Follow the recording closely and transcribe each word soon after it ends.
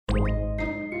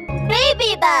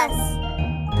Baby Bus!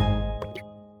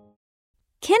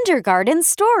 Kindergarten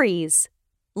Stories.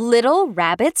 Little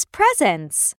Rabbit's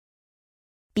Presents.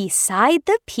 Beside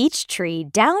the peach tree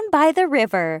down by the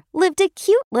river lived a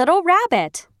cute little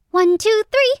rabbit. 1, 2,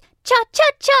 3,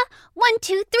 cha-cha-cha. 1,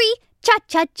 2, 3,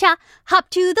 cha-cha-cha. Hop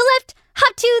to the left,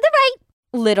 hop to the right.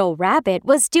 Little Rabbit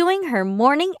was doing her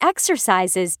morning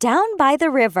exercises down by the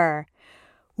river.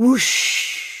 Whoosh!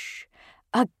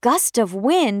 A gust of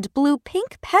wind blew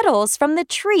pink petals from the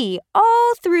tree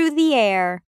all through the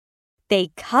air. They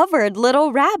covered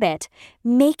Little Rabbit,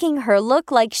 making her look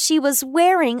like she was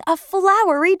wearing a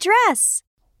flowery dress.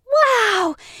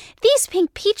 Wow! These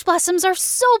pink peach blossoms are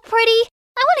so pretty.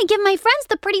 I want to give my friends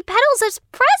the pretty petals as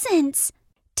presents.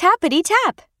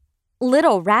 Tappity-tap!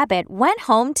 Little Rabbit went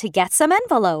home to get some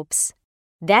envelopes.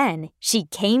 Then she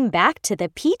came back to the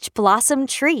peach blossom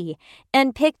tree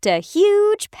and picked a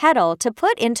huge petal to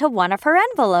put into one of her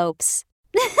envelopes.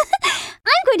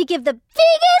 I'm going to give the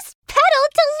biggest petal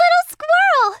to Little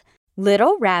Squirrel.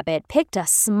 Little Rabbit picked a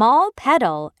small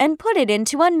petal and put it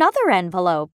into another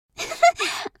envelope.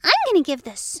 I'm going to give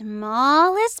the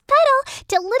smallest petal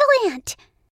to Little Ant.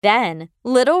 Then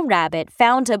Little Rabbit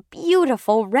found a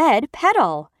beautiful red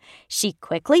petal. She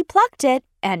quickly plucked it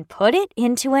and put it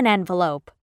into an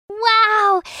envelope.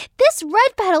 Wow! This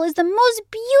red petal is the most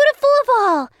beautiful of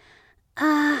all.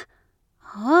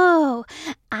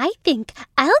 I think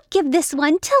I'll give this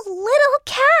one to Little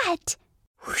Cat.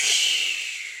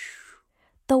 Whoosh!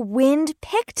 The wind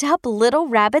picked up Little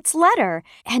Rabbit's letter,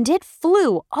 and it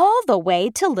flew all the way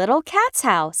to Little Cat's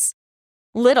house.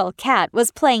 Little Cat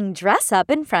was playing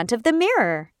dress-up in front of the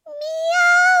mirror.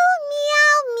 Meow,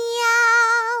 meow, meow.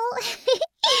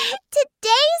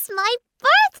 Today's my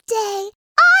birthday.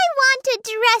 I want to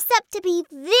dress up to be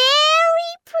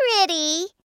very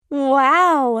pretty.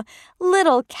 Wow!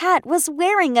 Little Cat was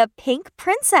wearing a pink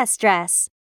princess dress.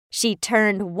 She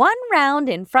turned one round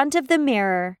in front of the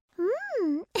mirror.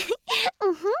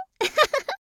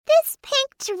 This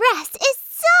pink dress is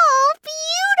so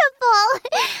beautiful.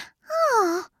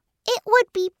 Oh, it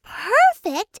would be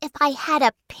perfect if I had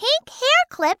a pink hair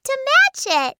clip to match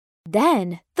it.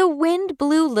 Then the wind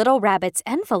blew Little Rabbit's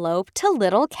envelope to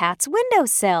Little Cat's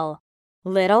windowsill.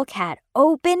 Little Cat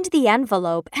opened the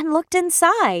envelope and looked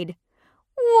inside.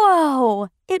 Whoa!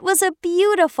 It was a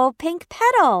beautiful pink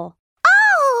petal.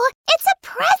 Oh, it's a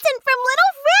present from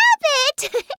Little Rabbit!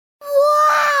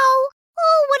 Wow!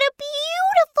 Oh, what a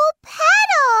beautiful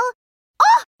petal!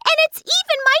 Oh, and it's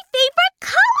even my favorite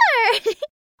color!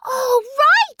 Oh,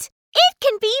 right! It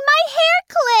can be my hair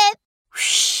clip!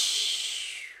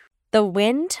 Whoosh! The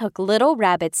wind took Little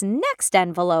Rabbit's next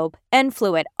envelope and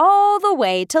flew it all the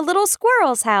way to Little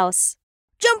Squirrel's house.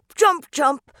 Jump, jump,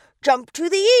 jump, jump to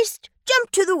the east,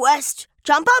 jump to the west,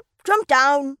 jump up, jump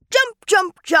down, jump,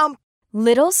 jump, jump.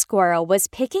 Little Squirrel was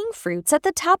picking fruits at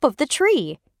the top of the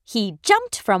tree. He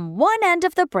jumped from one end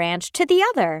of the branch to the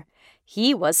other.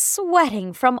 He was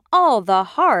sweating from all the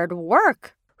hard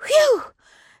work. Whew!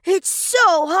 It's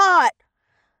so hot.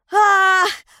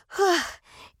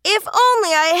 If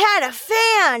only I had a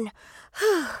fan.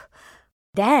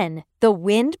 Then the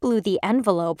wind blew the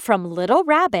envelope from Little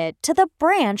Rabbit to the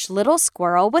branch Little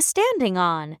Squirrel was standing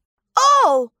on.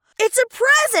 Oh, it's a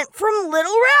present from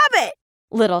Little Rabbit.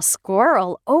 Little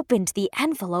Squirrel opened the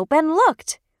envelope and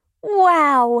looked.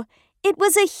 Wow! It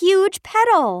was a huge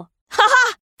petal.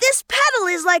 Ha! This petal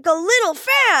is like a little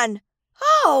fan.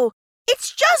 Oh,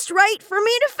 it's just right for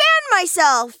me to fan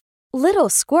myself. Little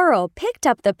Squirrel picked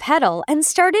up the petal and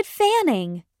started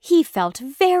fanning. He felt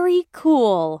very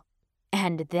cool.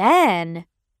 And then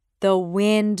the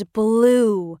wind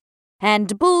blew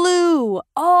and blew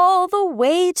all the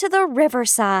way to the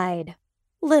riverside.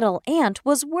 Little Ant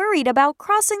was worried about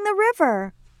crossing the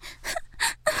river.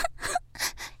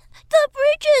 The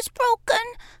bridge is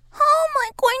broken. How am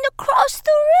I going to cross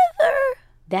the river?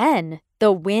 Then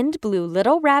the wind blew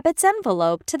Little Rabbit's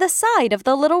envelope to the side of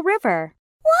the little river.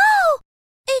 Wow!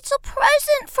 It's a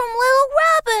present from Little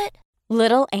Rabbit.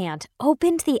 Little Ant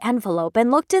opened the envelope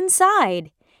and looked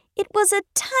inside. It was a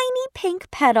tiny pink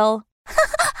petal.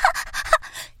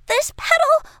 This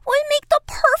petal would make the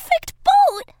perfect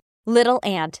boat. Little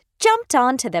Ant jumped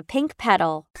onto the pink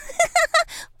petal.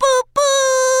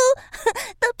 Boo-boo!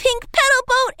 The pink petal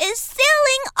boat is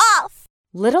sailing off.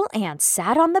 Little Ant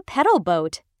sat on the pedal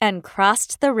boat and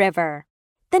crossed the river.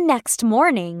 The next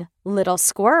morning, Little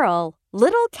Squirrel,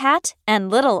 Little Cat, and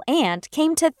Little Ant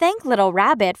came to thank Little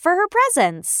Rabbit for her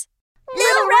presents.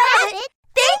 Little Rabbit,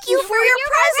 thank you for your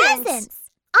presents.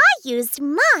 I used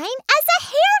mine as a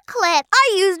hair clip.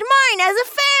 I used mine as a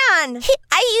fan.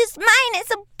 I used mine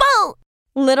as a boat.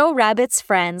 Little Rabbit's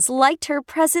friends liked her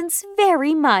presents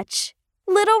very much.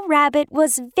 Little Rabbit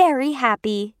was very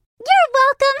happy. You're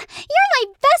welcome. You're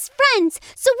my best friends,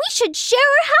 so we should share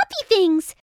our happy things.